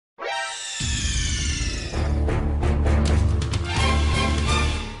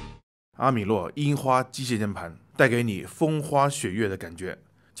阿米洛樱花机械键盘，带给你风花雪月的感觉。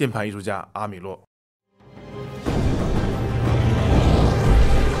键盘艺术家阿米洛。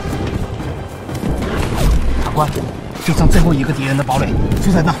法官，就剩最后一个敌人的堡垒，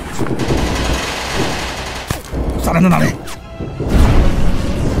就在那。炸弹在哪里？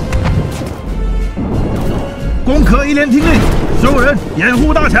攻壳一连听令，所有人掩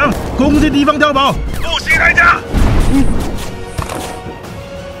护大墙，攻击敌方碉堡，不惜代价。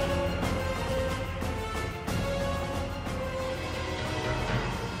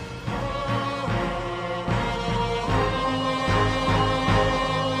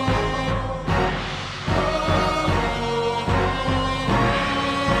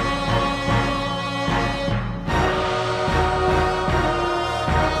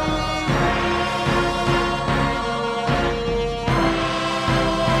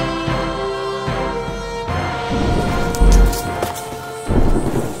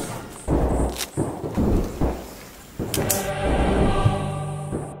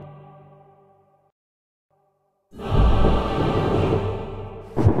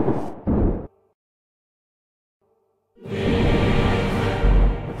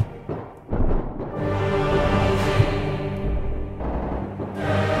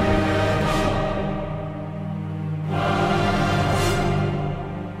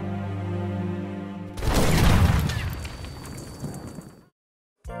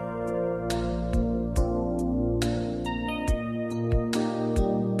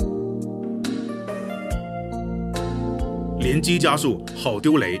联机加速，好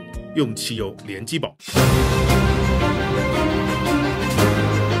丢雷，用汽油联机宝。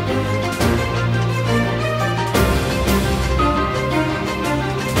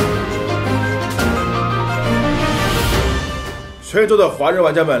全宇宙的华人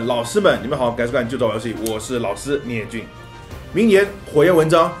玩家们、老师们，你们好，感谢收看《就知道玩游戏》，我是老师聂俊。明年《火焰文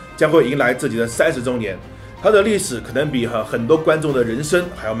章》将会迎来自己的30周年，它的历史可能比很多观众的人生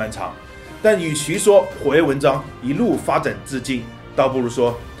还要漫长。但与其说火焰文章一路发展至今，倒不如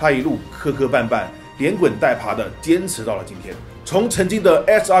说他一路磕磕绊绊、连滚带爬的坚持到了今天。从曾经的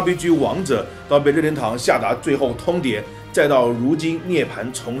SRPG 王者，到被任天堂下达最后通牒，再到如今涅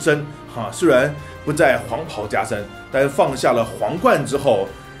槃重生。虽然不再黄袍加身，但放下了皇冠之后，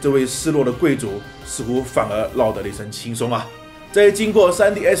这位失落的贵族似乎反而落得了一身轻松啊。在经过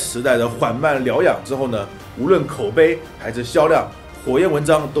 3DS 时代的缓慢疗养之后呢，无论口碑还是销量，火焰文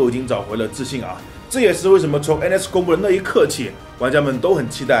章都已经找回了自信啊！这也是为什么从 NS 公布的那一刻起，玩家们都很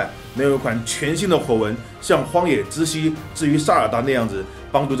期待能有一款全新的火纹，像荒野之息至于萨尔达那样子，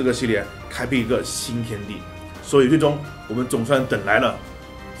帮助这个系列开辟一个新天地。所以最终我们总算等来了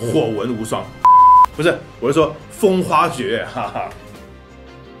火纹无双，不是，我是说风花雪月，哈哈。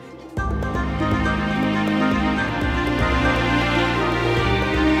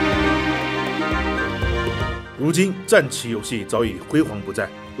如今战棋游戏早已辉煌不再，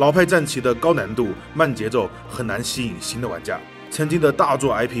老派战棋的高难度、慢节奏很难吸引新的玩家。曾经的大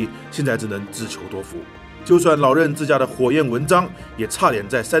作 IP 现在只能自求多福。就算老任自家的火焰文章，也差点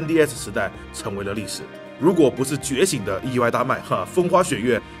在 3DS 时代成为了历史。如果不是觉醒的意外大卖，风花雪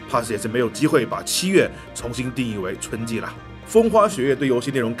月怕是也是没有机会把7月重新定义为春季了。风花雪月对游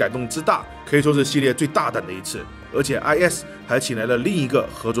戏内容改动之大，可以说是系列最大胆的一次。而且 IS 还请来了另一个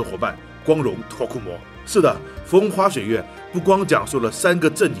合作伙伴光荣拓库摩。是的，风花雪月不光讲述了3个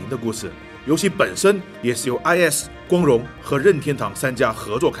阵营的故事，游戏本身也是由 IS、光荣和任天堂3家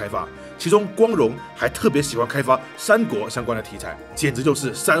合作开发。其中光荣还特别喜欢开发三国相关的题材，简直就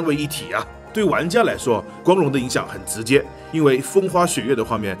是3位一体啊！对玩家来说，光荣的影响很直接，因为风花雪月的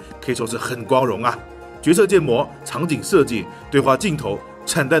画面可以说是很光荣啊。角色建模、场景设计、对话镜头、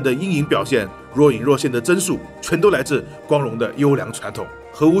惨淡的阴影表现、若隐若现的帧数，全都来自光荣的优良传统。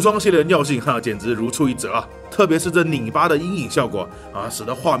和无双系列的尿性简直如出一辙啊！特别是这拧巴的阴影效果使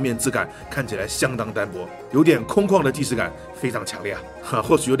得画面质感看起来相当单薄，有点空旷的既视感非常强烈啊！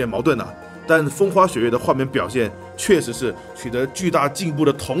或许有点矛盾啊，但风花雪月的画面表现确实是取得巨大进步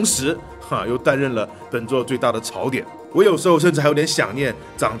的同时，又担任了本作最大的槽点。我有时候甚至还有点想念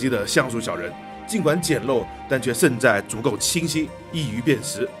掌机的像素小人，尽管简陋，但却胜在足够清晰，易于辨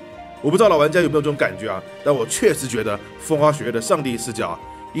识。我不知道老玩家有没有这种感觉啊？但我确实觉得风花雪月的上帝视角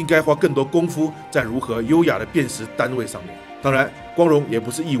应该花更多功夫在如何优雅的辨识单位上面。当然，光荣也不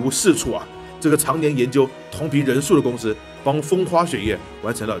是一无是处啊。这个常年研究同屏人数的公司，帮风花雪月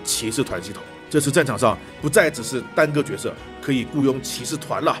完成了骑士团系统。这次战场上不再只是单个角色可以雇佣骑士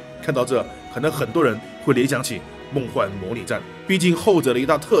团了。看到这，可能很多人会联想起梦幻模拟战，毕竟后者的一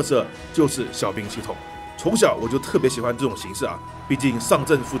大特色就是小兵系统。从小我就特别喜欢这种形式啊，毕竟上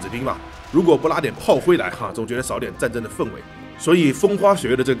阵父子兵嘛，如果不拉点炮灰来总觉得少点战争的氛围。所以风花雪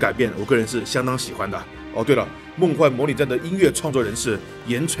月的这个改变，我个人是相当喜欢的。哦，对了，梦幻模拟战的音乐创作人是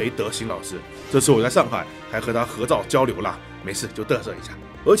岩垂德行老师，这次我在上海还和他合照交流了，没事就嘚瑟一下。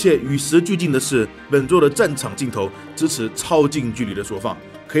而且与时俱进的是，本作的战场镜头支持超近距离的缩放，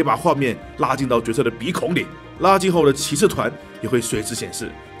可以把画面拉近到角色的鼻孔里，拉近后的骑士团也会随之显示，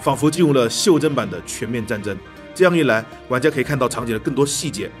仿佛进入了袖珍版的全面战争。这样一来，玩家可以看到场景的更多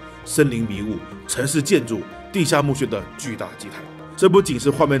细节，森林迷雾、城市建筑、地下墓穴的巨大祭坛。这不仅是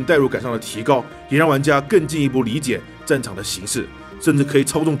画面代入感上的提高，也让玩家更进一步理解战场的形势，甚至可以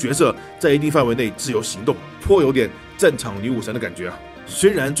操纵角色在一定范围内自由行动，颇有点战场女武神的感觉啊。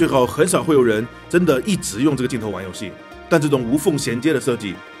虽然最后很少会有人真的一直用这个镜头玩游戏，但这种无缝衔接的设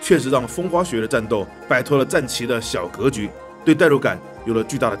计，确实让风花雪月的战斗摆脱了战旗的小格局，对代入感有了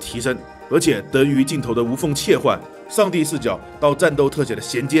巨大的提升。而且得益于镜头的无缝切换，上帝视角到战斗特写的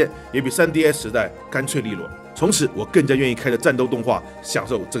衔接也比 3DS 时代干脆利落。从此我更加愿意开着战斗动画享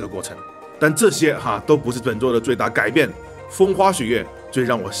受这个过程。但这些都不是本作的最大改变。风花雪月最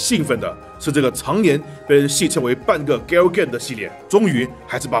让我兴奋的是，这个常年被人戏称为半个 Gal Game 的系列，终于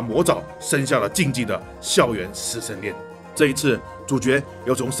还是把魔爪伸向了竞技的校园师生恋。这一次，主角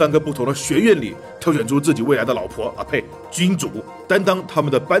要从3个不同的学院里挑选出自己未来的老婆君主，担当他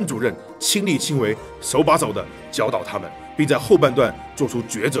们的班主任，亲力亲为、手把手的教导他们，并在后半段做出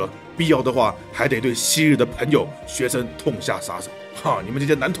抉择，必要的话还得对昔日的朋友、学生痛下杀手。你们这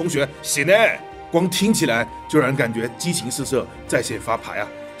些男同学行呢？光听起来就让人感觉激情四射，在线发牌啊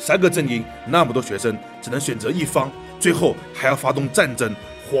！3个阵营，那么多学生，只能选择一方，最后还要发动战争，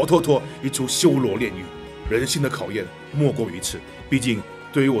活脱脱一出修罗炼狱。人性的考验莫过于此。毕竟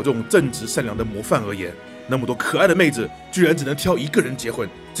对于我这种正直善良的模范而言，那么多可爱的妹子，居然只能挑一个人结婚，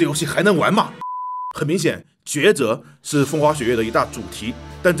这游戏还能玩吗？很明显，抉择是风花雪月的一大主题，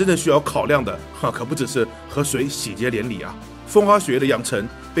但真正需要考量的可不只是和谁喜结连理啊！风花雪月的养成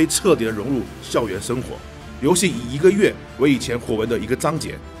被彻底的融入校园生活，游戏以1个月为以前火纹的一个章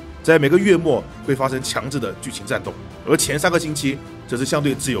节，在每个月末会发生强制的剧情战斗，而前3个星期则是相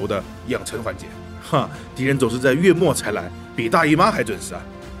对自由的养成环节。敌人总是在月末才来，比大姨妈还准时啊！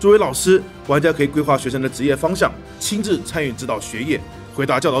作为老师，玩家可以规划学生的职业方向，亲自参与指导学业，回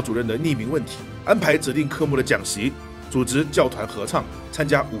答教导主任的匿名问题，安排指定科目的讲习，组织教团合唱，参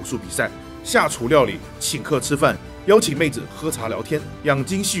加武术比赛，下厨料理，请客吃饭，邀请妹子喝茶聊天，养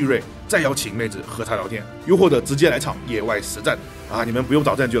精蓄锐，再邀请妹子喝茶聊天，又或者直接来场野外实战你们不用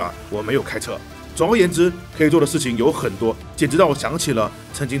找证据了，我没有开车。总而言之，可以做的事情有很多，简直让我想起了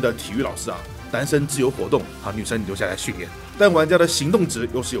曾经的体育老师男生自由活动女生留下来训练。但玩家的行动值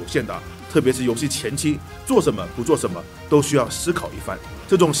又是有限的，特别是游戏前期，做什么不做什么都需要思考一番。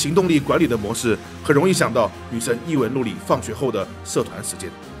这种行动力管理的模式，很容易想到女生异文录里放学后的社团时间。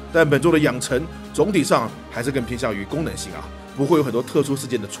但本作的养成总体上还是更偏向于功能性不会有很多特殊事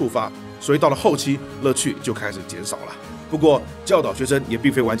件的触发，所以到了后期乐趣就开始减少了。不过教导学生也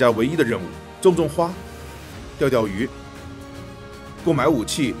并非玩家唯一的任务，种种花、钓钓鱼、购买武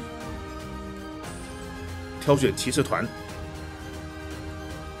器、挑选骑士团、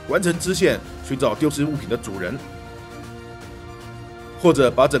完成支线、寻找丢失物品的主人，或者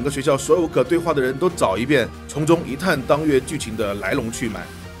把整个学校所有可对话的人都找一遍，从中一探当月剧情的来龙去脉。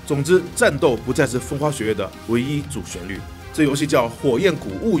总之，战斗不再是风花雪月的唯一主旋律，这游戏叫《火焰谷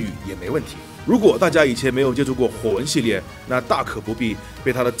物语》也没问题。如果大家以前没有接触过火纹系列，那大可不必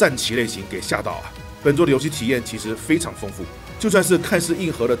被它的战棋类型给吓到本作的游戏体验其实非常丰富，就算是看似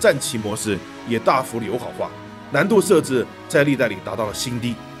硬核的战棋模式，也大幅友好化，难度设置在历代里达到了新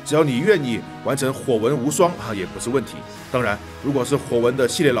低。只要你愿意完成火纹无双也不是问题。当然，如果是火纹的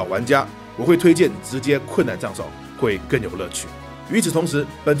系列老玩家，我会推荐直接困难上手，会更有乐趣。与此同时，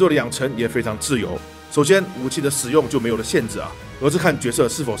本作的养成也非常自由。首先，武器的使用就没有了限制而是看角色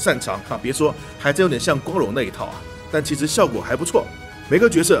是否擅长别说，还真有点像光荣那一套但其实效果还不错。每个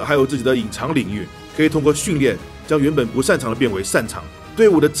角色还有自己的隐藏领域，可以通过训练将原本不擅长的变为擅长。队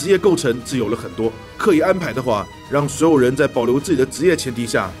伍的职业构成自由了很多，刻意安排的话，让所有人在保留自己的职业前提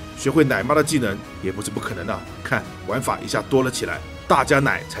下，学会奶妈的技能也不是不可能看玩法一下多了起来，大家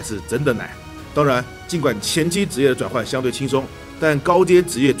奶才是真的奶。当然，尽管前期职业的转换相对轻松，但高阶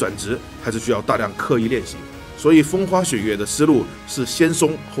职业转职还是需要大量刻意练习。所以风花雪月的思路是先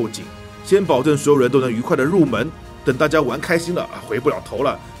松后紧，先保证所有人都能愉快的入门，等大家玩开心了回不了头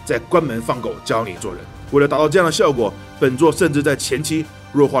了，再关门放狗教你做人。为了达到这样的效果，本作甚至在前期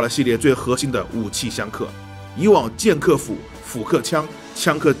弱化了系列最核心的武器相克。以往剑克斧、斧克枪、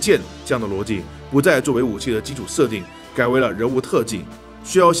枪克剑这样的逻辑不再作为武器的基础设定，改为了人物特技，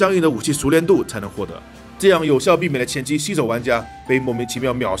需要相应的武器熟练度才能获得。这样有效避免了前期新手玩家被莫名其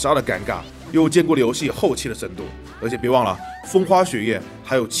妙秒杀的尴尬，又兼顾了游戏后期的深度。而且别忘了，风花雪月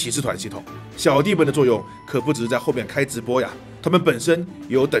还有骑士团系统，小弟们的作用可不只是在后面开直播呀，他们本身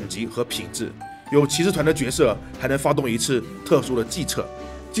也有等级和品质。有骑士团的角色还能发动一次特殊的计策，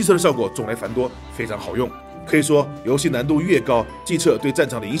计策的效果种类繁多，非常好用。可以说，游戏难度越高，计策对战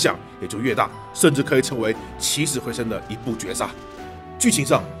场的影响也就越大，甚至可以成为起死回生的一步绝杀。剧情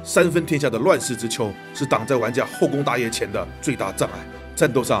上，3分天下的乱世之秋是挡在玩家后宫大业前的最大障碍。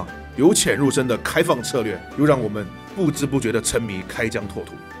战斗上，由浅入深的开放策略，又让我们不知不觉地沉迷开疆拓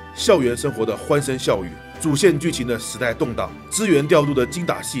土。校园生活的欢声笑语，主线剧情的时代动荡，资源调度的精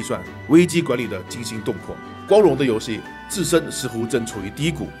打细算，危机管理的惊心动魄。光荣的游戏自身似乎正处于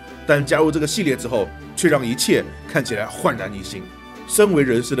低谷，但加入这个系列之后，却让一切看起来焕然一新。身为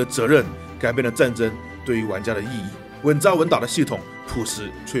人士的责任，改变了战争对于玩家的意义。稳扎稳打的系统，朴实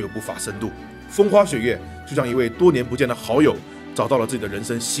却又不乏深度。风花雪月就像一位多年不见的好友，找到了自己的人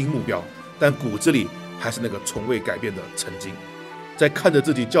生新目标，但骨子里还是那个从未改变的曾经。在看着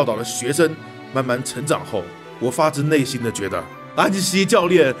自己教导的学生慢慢成长后，我发自内心的觉得，安西教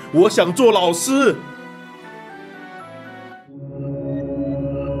练，我想做老师。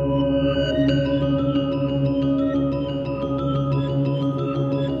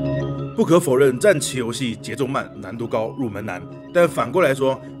不可否认，战棋游戏节奏慢、难度高、入门难。但反过来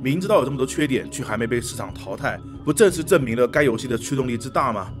说，明知道有这么多缺点，却还没被市场淘汰，不正是证明了该游戏的驱动力之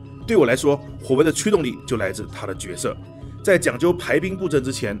大吗？对我来说，火纹的驱动力就来自它的角色。在讲究排兵布阵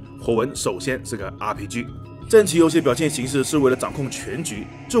之前，火纹首先是个 RPG。战棋游戏表现形式是为了掌控全局，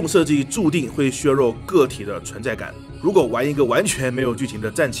这种设计注定会削弱个体的存在感。如果玩一个完全没有剧情的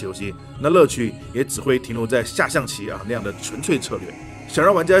战棋游戏，那乐趣也只会停留在下象棋那样的纯粹策略。想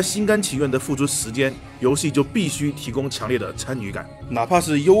让玩家心甘情愿地付出时间，游戏就必须提供强烈的参与感。哪怕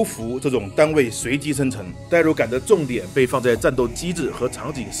是幽浮这种单位随机生成、代入感的重点被放在战斗机制和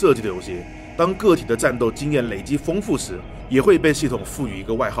场景设计的游戏，当个体的战斗经验累积丰富时，也会被系统赋予一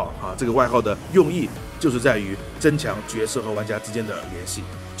个外号这个外号的用意就是在于增强角色和玩家之间的联系。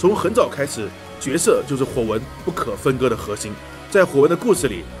从很早开始，角色就是火纹不可分割的核心。在火纹的故事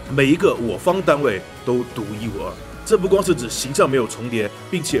里，每一个我方单位都独一无二。这不光是指形象没有重叠，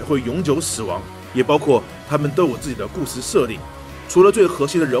并且会永久死亡，也包括他们都有自己的故事设定。除了最核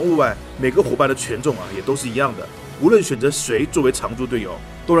心的人物外，每个伙伴的权重也都是一样的。无论选择谁作为常驻队友，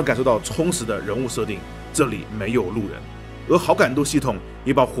都能感受到充实的人物设定。这里没有路人。而好感度系统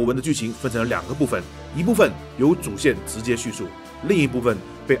也把火纹的剧情分成了2个部分，一部分由主线直接叙述，另一部分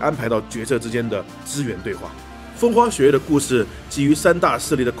被安排到角色之间的资源对话。风花雪月的故事基于3大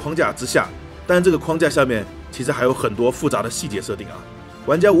势力的框架之下，但这个框架下面其实还有很多复杂的细节设定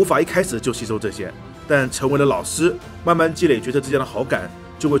玩家无法一开始就吸收这些，但成为了老师，慢慢积累角色之间的好感，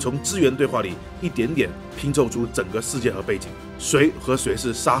就会从资源对话里一点点拼凑出整个世界和背景。谁和谁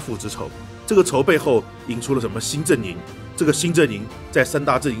是杀父之仇？这个仇背后引出了什么新阵营？这个新阵营在3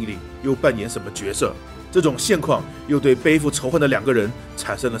大阵营里又扮演什么角色？这种现况又对背负仇恨的2个人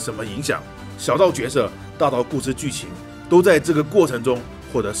产生了什么影响？小到角色，大到故事剧情，都在这个过程中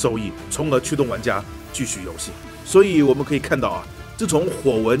获得收益，从而驱动玩家继续游戏。所以我们可以看到自从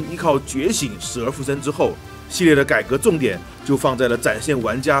火纹依靠觉醒死而复生之后，系列的改革重点就放在了展现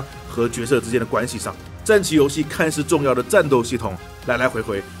玩家和角色之间的关系上。战棋游戏看似重要的战斗系统，来来回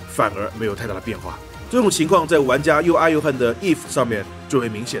回反而没有太大的变化。这种情况在玩家又爱又恨的 If 上面最为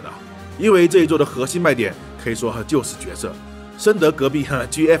明显因为这一作的核心卖点可以说就是角色。深得隔壁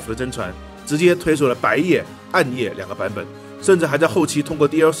GF 的真传，直接推出了白夜、暗夜2个版本，甚至还在后期通过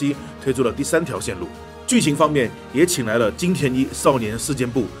DLC 推出了第3条线路。剧情方面也请来了金田一少年事件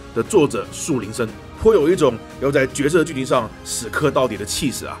簿的作者树林生，颇有一种要在角色剧情上死磕到底的气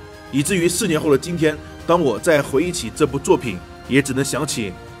势以至于4年后的今天，当我再回忆起这部作品，也只能想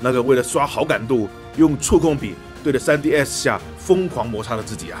起那个为了刷好感度用触控笔对着 3DS 下疯狂摩擦的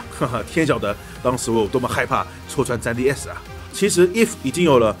自己天晓得当时我有多么害怕戳穿 3DS 其实 If 已经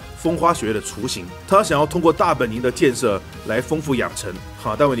有了风花雪月的雏形，他想要通过大本营的建设来丰富养成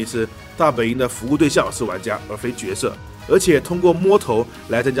但问题是大本营的服务对象是玩家而非角色，而且通过摸头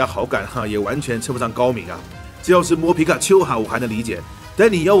来增加好感也完全称不上高明只要是摸皮卡丘我还能理解，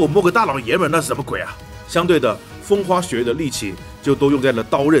但你要我摸个大老爷们那是什么鬼相对的，风花雪月的力气就都用在了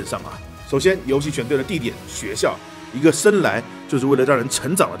刀刃上首先，游戏选对了地点学校，一个生来就是为了让人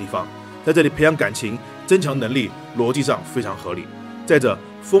成长的地方，在这里培养感情、增强能力，逻辑上非常合理。再者，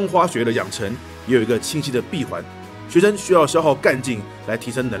风花雪月的养成也有一个清晰的闭环，学生需要消耗干劲来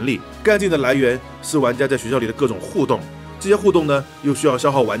提升能力，干劲的来源是玩家在学校里的各种互动，这些互动呢又需要消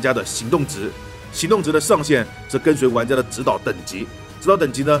耗玩家的行动值，行动值的上限则跟随玩家的指导等级，指导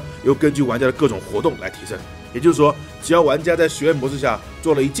等级呢又根据玩家的各种活动来提升。也就是说，只要玩家在学院模式下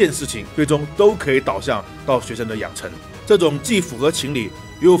做了一件事情，最终都可以导向到学生的养成。这种既符合情理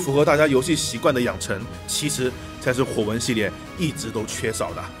又符合大家游戏习惯的养成，其实才是火纹系列一直都缺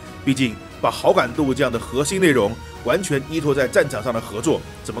少的。毕竟把好感度这样的核心内容完全依托在战场上的合作，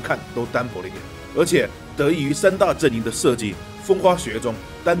怎么看都单薄了一点。而且得益于3大阵营的设计，风花雪月中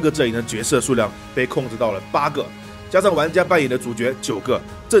单个阵营的角色数量被控制到了8个，加上玩家扮演的主角9个，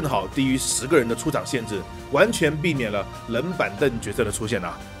正好低于10个人的出场限制，完全避免了冷板凳角色的出现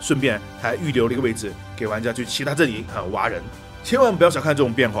啊！顺便还预留了一个位置给玩家去其他阵营挖人。千万不要小看这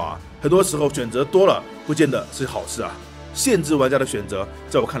种变化啊！很多时候选择多了，不见得是好事啊。限制玩家的选择，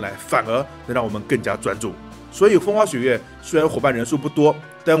在我看来反而能让我们更加专注。所以风花雪月虽然伙伴人数不多，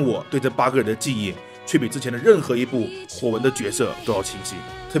但我对这8个人的记忆却比之前的任何一部火纹的角色都要清晰。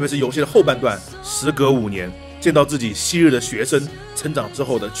特别是游戏的后半段，时隔5年，见到自己昔日的学生成长之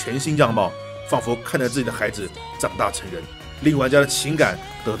后的全新样貌，仿佛看着自己的孩子长大成人，令玩家的情感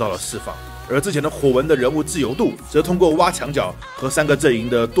得到了释放。而之前的火纹的人物自由度，则通过挖墙角和3个阵营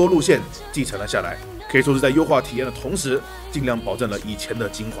的多路线继承了下来，可以说是在优化体验的同时，尽量保证了以前的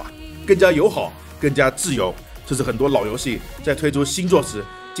精华，更加友好，更加自由。这是很多老游戏在推出新作时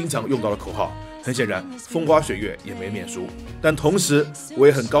经常用到的口号。很显然，风花雪月也没免俗。但同时，我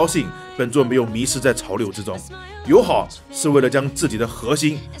也很高兴本作没有迷失在潮流之中。友好是为了将自己的核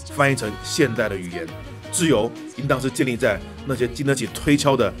心翻译成现代的语言，自由应当是建立在那些经得起推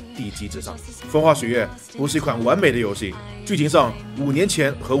敲的地基之上。风花雪月不是一款完美的游戏，剧情上5年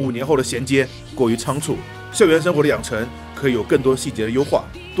前和5年后的衔接过于仓促，校园生活的养成可以有更多细节的优化，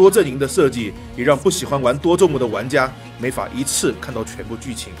多阵营的设计也让不喜欢玩多周目的玩家没法一次看到全部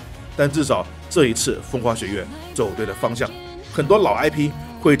剧情。但至少这一次风花雪月走对了方向。很多老 IP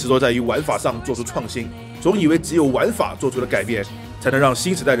会执着在于玩法上做出创新，总以为只有玩法做出了改变才能让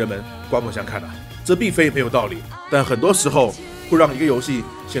新时代人们刮目相看这并非没有道理。但很多时候会让一个游戏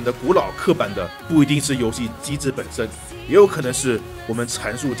显得古老刻板的，不一定是游戏机制本身，也有可能是我们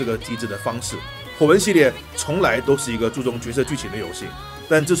阐述这个机制的方式。火纹系列从来都是一个注重角色剧情的游戏，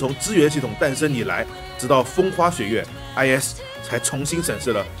但自从资源系统诞生以来，直到风花雪月 IS 才重新审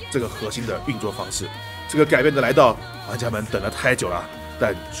视了这个核心的运作方式。这个改变的来到，玩家们等了太久了，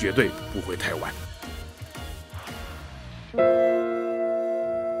但绝对不会太晚。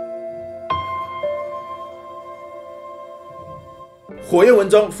火焰文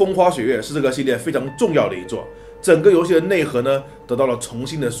章风花雪月是这个系列非常重要的一作，整个游戏的内核呢得到了重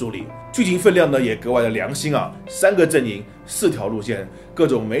新的梳理，剧情分量呢也格外的良心3个阵营4条路线，各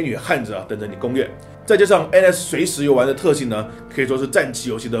种美女汉子等着你攻略，再加上 NS 随时游玩的特性呢，可以说是战棋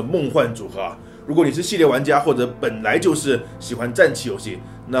游戏的梦幻组合如果你是系列玩家或者本来就是喜欢战棋游戏，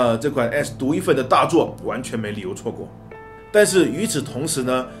那这款 NS 独一份的大作完全没理由错过。但是与此同时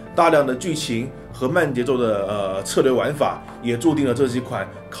呢，大量的剧情和慢节奏的策略玩法也注定了这是一款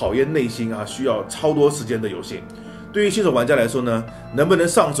考验内心需要超多时间的游戏。对于新手玩家来说呢，能不能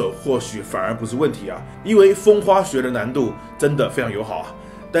上手或许反而不是问题因为风花雪的难度真的非常友好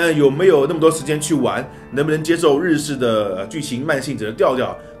但有没有那么多时间去玩，能不能接受日式的剧情慢性子的调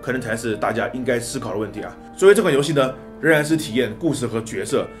调，可能才是大家应该思考的问题所以这款游戏呢，仍然是体验故事和角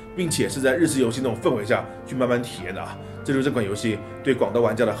色，并且是在日式游戏那种氛围下去慢慢体验的这就是这款游戏对广大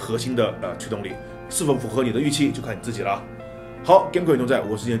玩家的核心的驱动力，是否符合你的预期就看你自己了。好 ，Game 口运动在，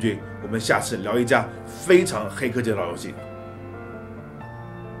我是建军，我们下次聊一家非常黑科技的老游戏。